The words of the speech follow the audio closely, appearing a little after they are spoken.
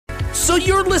So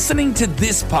you're listening to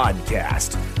this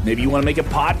podcast. Maybe you want to make a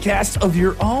podcast of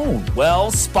your own.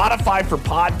 Well, Spotify for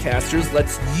Podcasters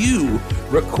lets you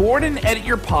record and edit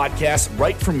your podcast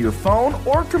right from your phone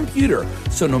or computer.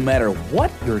 So no matter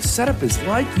what your setup is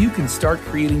like, you can start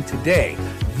creating today.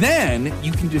 Then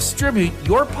you can distribute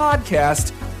your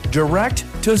podcast direct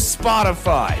to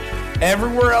Spotify.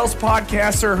 Everywhere else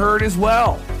podcasts are heard as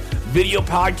well. Video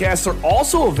podcasts are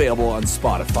also available on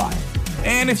Spotify.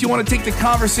 And if you want to take the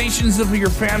conversations of your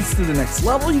fans to the next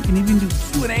level, you can even do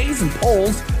Q&As and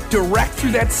polls direct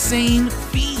through that same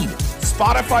feed.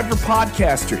 Spotify for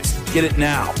Podcasters. Get it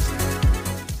now.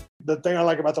 The thing I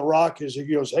like about The Rock is he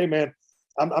goes, hey, man,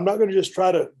 I'm not going to just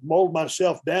try to mold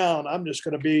myself down. I'm just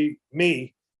going to be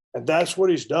me. And that's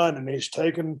what he's done. And he's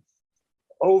taken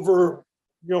over,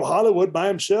 Hollywood by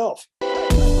himself.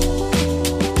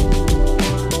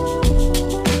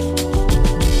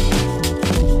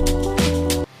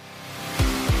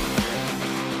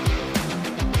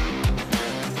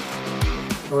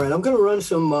 All right, I'm going to run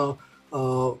some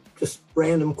just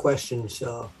random questions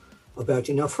about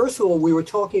you. Now, first of all, we were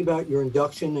talking about your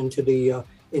induction into the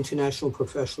International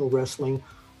Professional Wrestling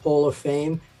Hall of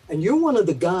Fame, and you're one of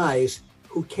the guys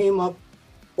who came up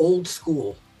old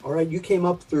school. All right, you came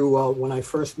up through when I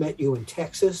first met you in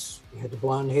Texas. You had the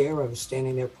blonde hair. I was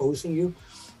standing there posing you.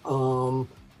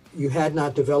 You had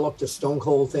not developed the Stone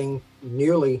Cold thing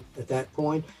nearly at that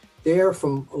point. There,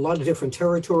 from a lot of different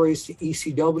territories to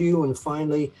ECW and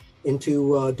finally into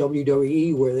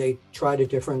WWE, where they tried a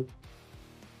different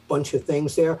bunch of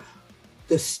things there.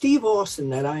 The Steve Austin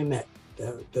that I met,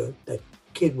 that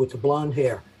kid with the blonde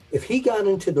hair, if he got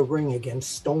into the ring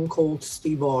against Stone Cold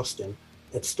Steve Austin,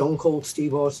 at Stone Cold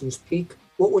Steve Austin's peak,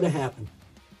 what would have happened?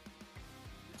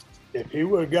 If he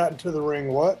would have gotten to the ring,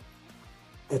 what?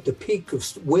 At the peak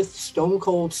with Stone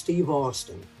Cold Steve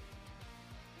Austin,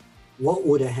 what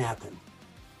would have happened?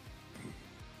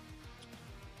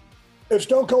 If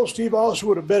Stone Cold Steve Austin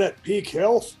would have been at peak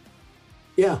health,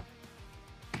 yeah,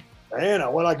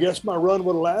 man, well, I guess my run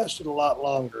would have lasted a lot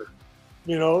longer,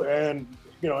 and,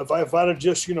 if I'd have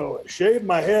just, shaved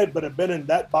my head, but have been in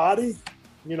that body,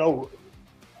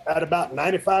 at about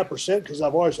 95%, because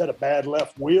I've always had a bad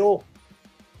left wheel,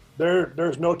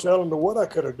 there's no telling to what I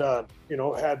could have done,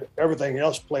 had everything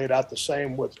else played out the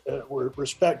same with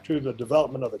respect to the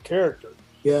development of the character.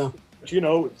 Yeah.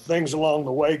 But, things along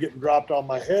the way getting dropped on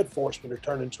my head forced me to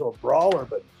turn into a brawler.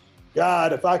 But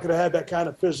God, if I could have had that kind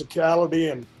of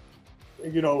physicality and,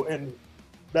 and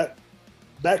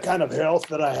that kind of health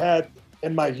that I had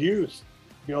in my youth,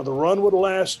 the run would have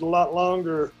lasted a lot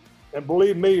longer. And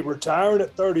believe me, retiring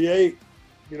at 38,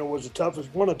 was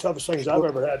one of the toughest things I've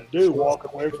ever had to do,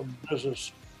 walk away from a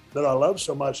business that I love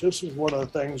so much. This is one of the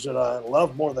things that I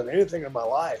love more than anything in my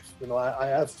life. I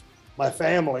have my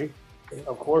family,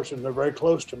 of course, and they're very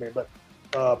close to me, but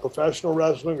professional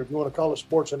wrestling, if you want to call it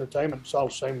sports entertainment, it's all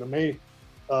the same to me.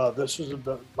 This is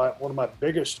one of my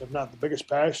biggest, if not the biggest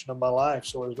passion of my life.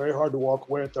 So it was very hard to walk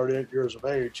away at 38 years of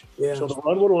age. Yeah. So the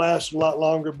run would have lasted a lot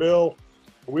longer, Bill.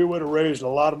 We would have raised a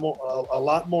lot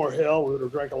more hell. We would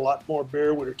have drank a lot more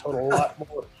beer. We would have told a lot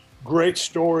more great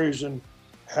stories, and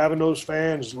having those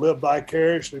fans live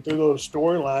vicariously through those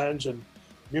storylines. And,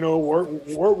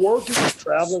 we're working and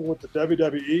traveling with the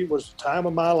WWE was the time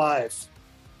of my life.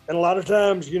 And a lot of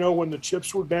times, when the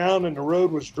chips were down and the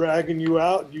road was dragging you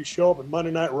out, and you show up at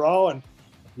Monday Night Raw and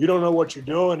you don't know what you're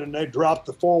doing, and they drop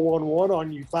the 411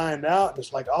 on you, find out, and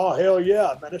it's like, oh, hell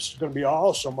yeah, man, this is going to be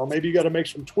awesome. Or maybe you got to make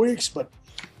some tweaks, but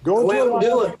going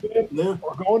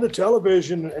to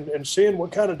television and seeing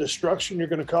what kind of destruction you're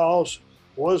going to cause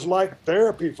was like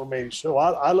therapy for me. So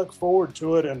I look forward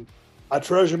to it, and I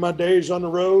treasure my days on the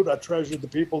road. I treasure the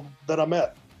people that I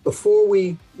met. Before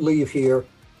we leave here,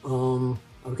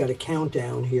 I've got a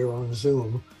countdown here on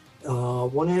Zoom. I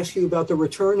want to ask you about the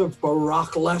return of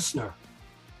Brock Lesnar.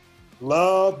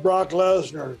 Love Brock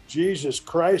Lesnar. Jesus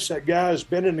Christ, that guy has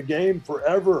been in the game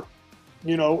forever.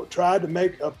 Tried to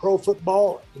make a pro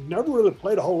football. Never really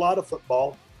played a whole lot of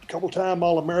football. A couple-time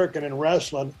All-American in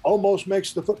wrestling. Almost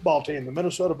makes the football team, the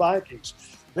Minnesota Vikings.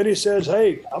 Then he says,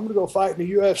 hey, I'm going to go fight in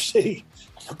the UFC.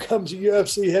 Becomes a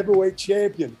UFC heavyweight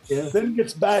champion. Yeah. Then he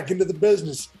gets back into the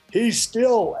business. He's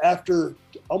still, after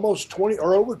almost 20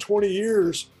 or over 20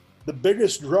 years, the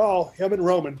biggest draw, him and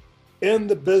Roman, in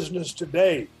the business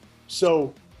today.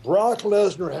 So Brock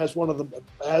Lesnar has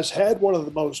had one of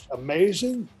the most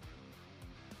amazing,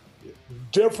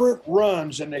 different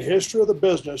runs in the history of the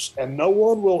business, and no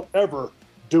one will ever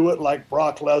do it like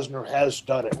Brock Lesnar has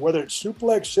done it, whether it's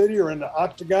Suplex City or in the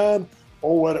Octagon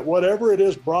or whatever it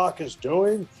is Brock is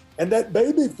doing. And that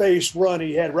babyface run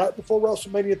he had right before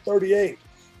WrestleMania 38,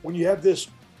 when you have this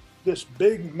this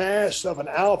big mass of an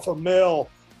alpha male,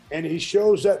 and he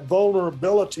shows that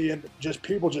vulnerability, and just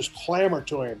people just clamor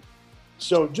to him.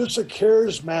 So just a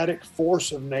charismatic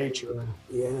force of nature.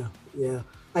 Yeah.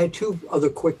 I had two other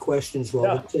quick questions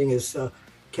while the thing is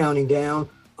counting down.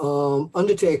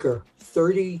 Undertaker,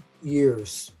 30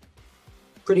 years.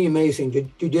 Pretty amazing.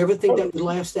 Did you ever think that would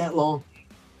last that long?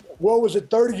 What was it,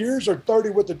 30 years or 30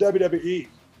 with the WWE?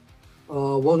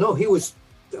 Well, no, he was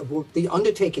the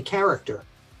Undertaker character,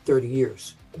 30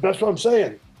 years. That's what I'm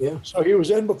saying. Yeah. So he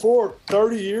was in before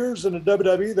 30 years in the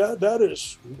WWE.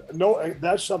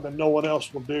 That's something no one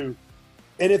else will do.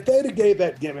 And if they'd have gave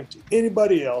that gimmick to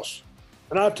anybody else,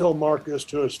 and I've told Mark this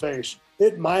to his face,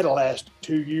 it might have lasted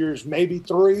 2 years, maybe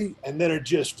 3, and then it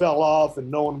just fell off, and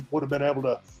no one would have been able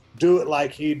to do it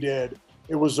like he did.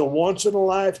 It was a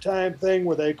once-in-a-lifetime thing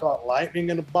where they caught lightning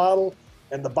in a bottle.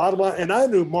 And the bottom line, and I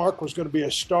knew Mark was going to be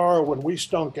a star when we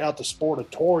stunk out the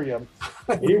Sportatorium.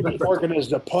 He was working as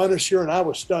the Punisher, and I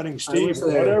was Stunning Steve, or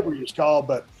whatever he's called.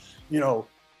 But,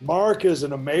 Mark is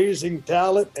an amazing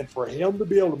talent, and for him to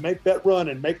be able to make that run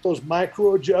and make those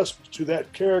micro adjustments to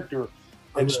that character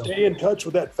and stay in touch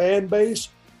with that fan base,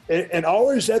 and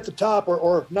always at the top,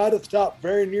 or if not at the top,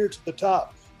 very near to the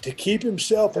top, to keep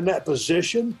himself in that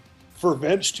position for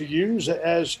Vince to use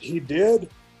as he did,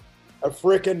 a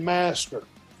freaking master.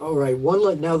 All right.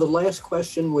 Now the last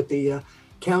question with the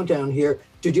countdown here.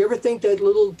 Did you ever think that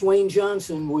little Dwayne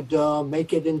Johnson would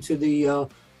make it into the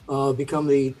become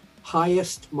the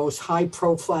highest, most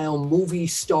high-profile movie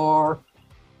star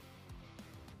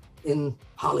in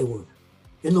Hollywood,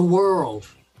 in the world?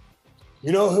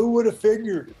 Who would have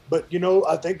figured? But,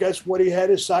 I think that's what he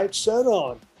had his sights set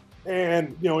on.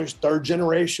 And, he's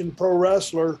third-generation pro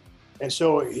wrestler. And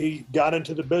so he got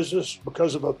into the business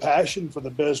because of a passion for the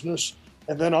business.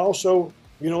 And then also,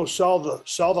 saw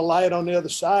the light on the other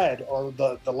side, or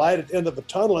the light at the end of the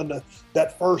tunnel. And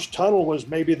that first tunnel was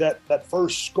maybe that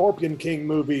first Scorpion King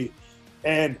movie.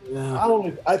 And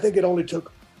I think it only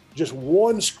took just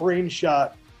one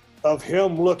screenshot of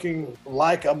him looking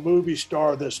like a movie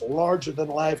star, this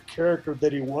larger-than-life character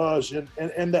that he was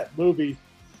in that movie,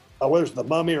 whether it was The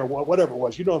Mummy or whatever it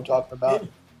was. You know what I'm talking about.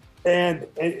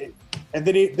 And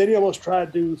then he almost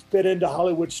tried to fit into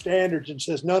Hollywood standards and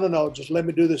says, no, just let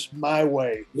me do this my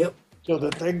way. Yep. So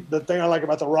the thing I like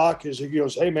about The Rock is he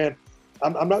goes, hey, man,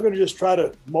 I'm not going to just try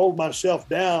to mold myself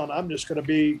down. I'm just going to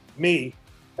be me.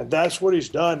 And that's what he's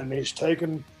done. And he's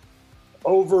taken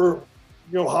over,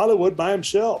 Hollywood by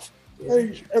himself. Yeah.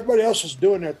 Everybody else is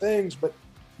doing their things. But,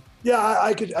 yeah,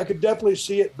 I could definitely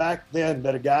see it back then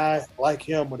that a guy like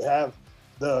him would have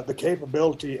the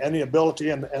capability and the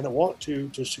ability and the want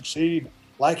to succeed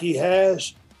like he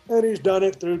has. And he's done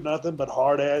it through nothing but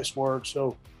hard-ass work.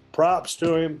 So props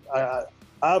to him.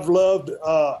 I've loved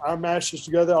our matches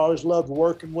together. I always loved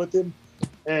working with him.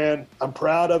 And I'm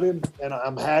proud of him, and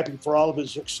I'm happy for all of his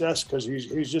success because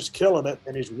he's just killing it,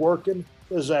 and he's working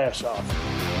his ass off.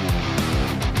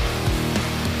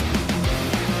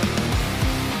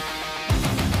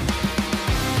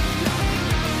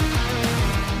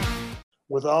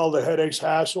 With all the headaches,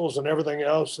 hassles, and everything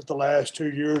else that the last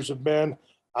 2 years have been,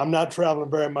 I'm not traveling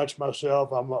very much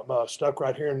myself. I'm stuck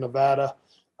right here in Nevada.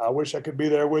 I wish I could be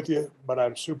there with you, but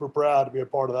I'm super proud to be a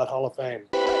part of that Hall of Fame.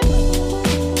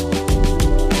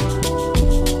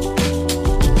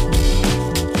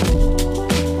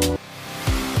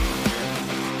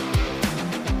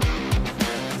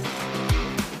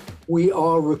 We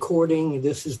are recording.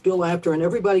 This is Bill Apter, and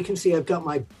everybody can see I've got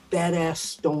my badass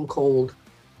Stone Cold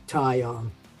tie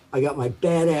on. I got my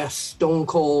badass Stone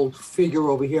Cold figure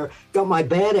over here. Got my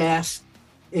badass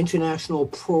International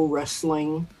Pro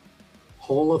Wrestling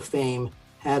Hall of Fame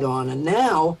hat on. And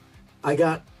now I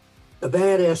got a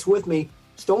badass with me,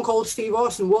 Stone Cold Steve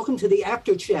Austin. Welcome to the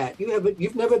Apter Chat.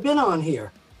 You've never been on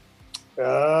here.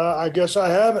 I guess I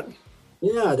haven't.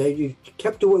 Yeah, you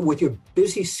kept doing with your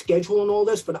busy schedule and all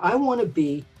this, but I want to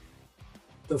be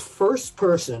the first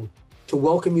person to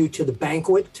welcome you to the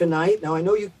banquet tonight. Now, I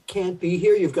know you can't be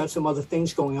here. You've got some other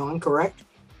things going on, correct?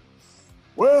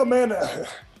 Well, man, the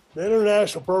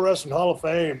International Pro Wrestling Hall of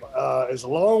Fame is a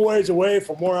long ways away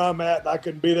from where I'm at, and I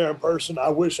couldn't be there in person. I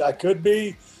wish I could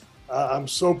be. I'm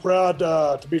so proud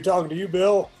to be talking to you,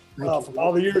 Bill. From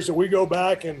all the years that we go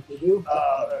back, and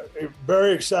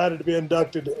very excited to be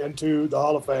inducted into the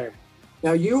Hall of Fame.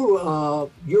 Now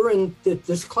you're in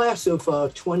this class of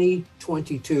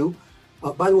 2022.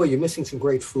 By the way, you're missing some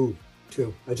great food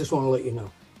too. I just want to let you know.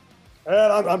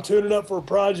 And I'm tuning up for a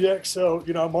project, so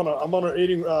I'm on an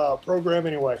eating program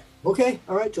anyway. Okay,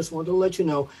 all right. Just wanted to let you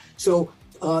know. So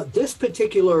this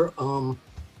particular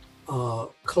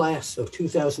class of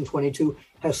 2022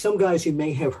 has some guys you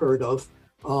may have heard of.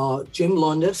 Jim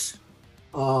Lundis,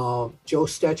 Joe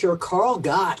Stetcher, Carl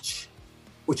Gotch,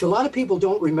 which a lot of people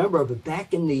don't remember, but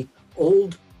back in the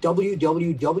old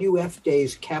WWF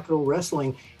days, Capital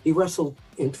Wrestling, he wrestled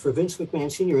for Vince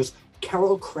McMahon Sr.'s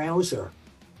Carol Krauser.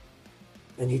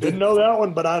 And he didn't know that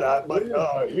one,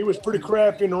 but he was pretty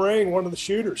crafty in the ring, one of the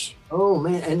shooters. Oh,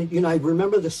 man. And, I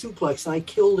remember the suplex. I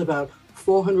killed about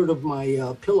 400 of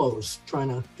my pillows trying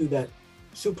to do that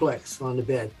suplex on the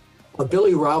bed.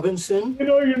 Billy Robinson.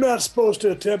 You're not supposed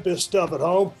to attempt this stuff at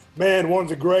home. Man, one of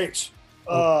the greats.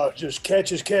 Just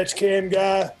catch can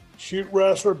guy, shoot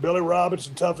wrestler, Billy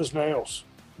Robinson, tough as nails.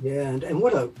 Yeah, and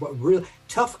what a real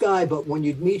tough guy, but when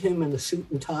you'd meet him in the suit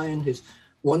and tie and his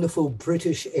wonderful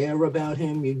British air about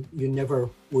him, you never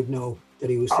would know that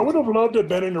he was. I would have loved to have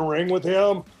been in the ring with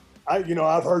him.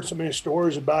 I've heard so many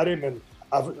stories about him, and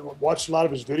I've watched a lot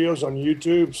of his videos on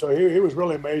YouTube, so he was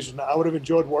really amazing. I would have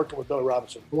enjoyed working with Billy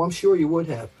Robinson. Well, I'm sure you would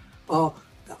have. I'm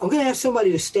going to ask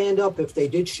somebody to stand up if they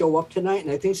did show up tonight,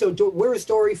 and I think so. Where is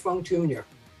Dory Funk Jr.?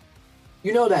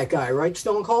 You know that guy, right,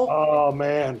 Stone Cold? Oh,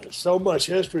 man, so much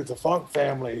history with the Funk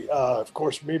family. Of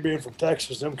course, me being from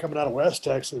Texas, them coming out of West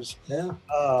Texas. Yeah.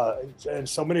 And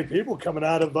so many people coming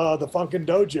out of the Funkin'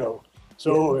 Dojo.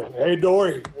 So, yeah. Hey,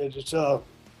 Dory,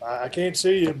 I can't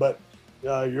see you, but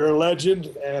you're a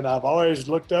legend, and I've always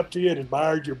looked up to you and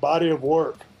admired your body of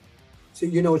work. So,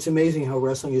 it's amazing how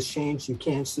wrestling has changed. You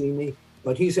can't see me,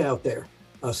 but he's out there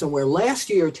somewhere. Last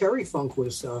year, Terry Funk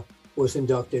was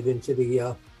inducted into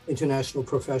the International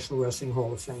Professional Wrestling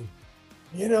Hall of Fame.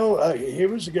 He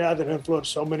was a guy that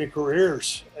influenced so many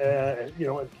careers.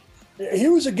 He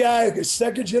was a guy, a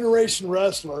second-generation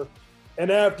wrestler,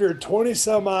 and after 20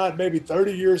 some odd, maybe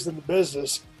 30 years in the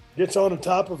business, gets on the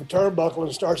top of a turnbuckle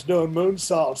and starts doing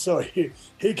moonsaults. So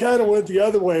he kind of went the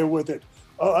other way with it.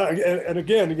 And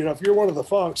again, if you're one of the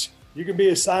Funks, you can be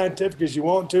as scientific as you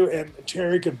want to, and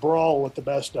Terry can brawl with the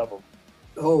best of them.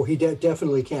 Oh, he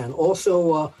definitely can.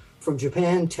 Also, from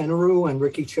Japan, Tenaru and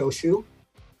Riki Choshu.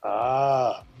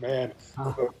 Ah, man.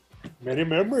 Many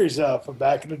memories from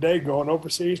back in the day going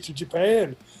overseas to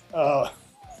Japan. I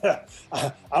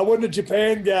wasn't a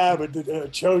Japan guy, but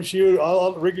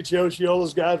Choshu, Riki Choshu, all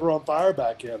those guys were on fire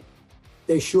back then.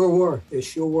 They sure were.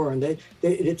 And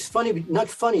it's funny, not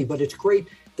funny, but it's great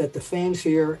that the fans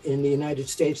here in the United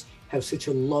States have such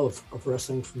a love of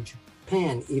wrestling from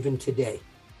Japan even today.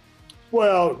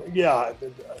 Well, yeah,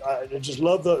 I just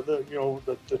love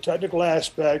the technical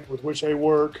aspect with which they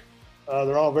work.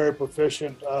 They're all very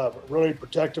proficient, really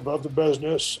protective of the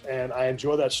business, and I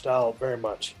enjoy that style very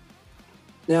much.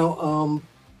 Now,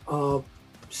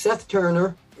 Seth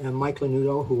Turner and Mike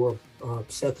Lanuto, who are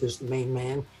Seth is the main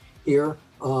man here,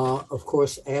 of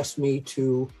course, asked me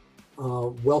to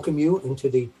welcome you into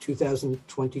the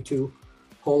 2022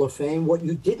 Hall of Fame. What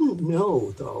you didn't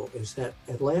know, though, is that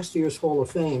at last year's Hall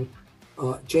of Fame,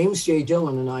 James J.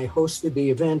 Dillon and I hosted the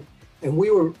event, and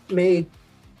we were made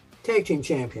tag team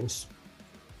champions.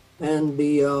 And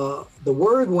the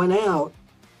word went out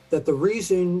that the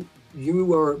reason you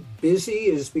were busy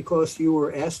is because you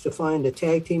were asked to find a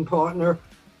tag team partner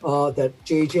that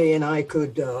JJ and I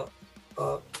could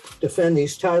defend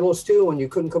these titles to, and you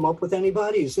couldn't come up with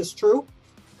anybody. Is this true?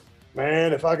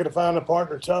 Man, if I could have found a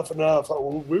partner tough enough,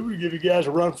 we would give you guys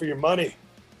a run for your money.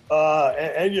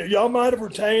 And y'all might have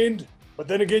retained, but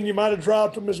then again, you might have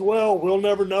dropped them as well. We'll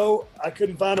never know. I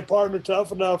couldn't find a partner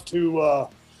tough enough to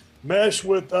mesh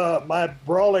with my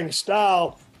brawling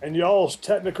style and y'all's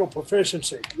technical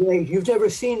proficiency. Yeah, you've never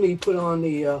seen me put on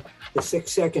the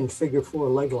 6-second figure 4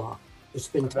 leg lock. It's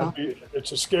been tough.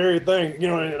 It's a scary thing,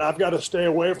 and I've got to stay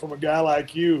away from a guy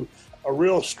like you, a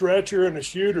real stretcher and a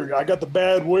shooter. I got the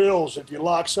bad wills. If you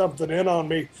lock something in on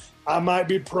me, I might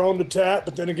be prone to tap,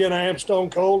 but then again, I am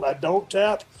Stone Cold. I don't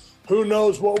tap. Who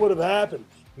knows what would have happened?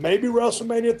 Maybe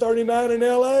WrestleMania 39 in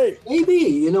LA. Maybe.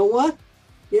 You know what?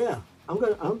 Yeah,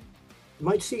 I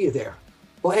might see you there.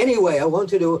 Well, anyway, I want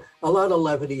to do a lot of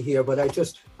levity here, but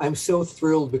I'm so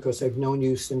thrilled because I've known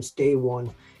you since day one,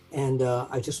 and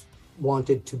I just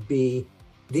wanted to be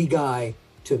the guy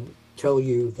to tell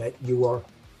you that you are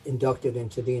inducted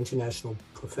into the International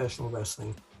Professional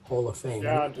Wrestling Hall of Fame.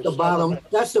 Yeah,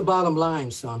 that's the bottom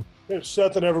line, son.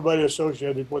 Seth and everybody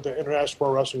associated with the International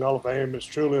Pro Wrestling Hall of Fame, it's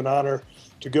truly an honor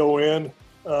to go in.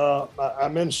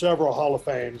 I'm in several Hall of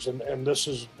Fames, and this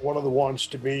is one of the ones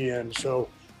to be in. So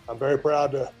I'm very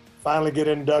proud to finally get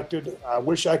inducted. I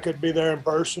wish I could be there in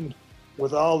person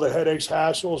with all the headaches,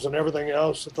 hassles, and everything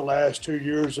else that the last 2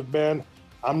 years have been.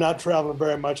 I'm not traveling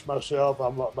very much myself.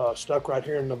 I'm stuck right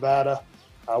here in Nevada.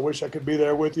 I wish I could be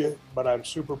there with you, but I'm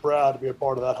super proud to be a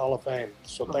part of that Hall of Fame.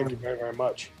 So thank you very, very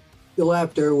much. You're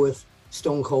up there with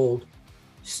Stone Cold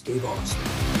Steve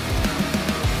Austin.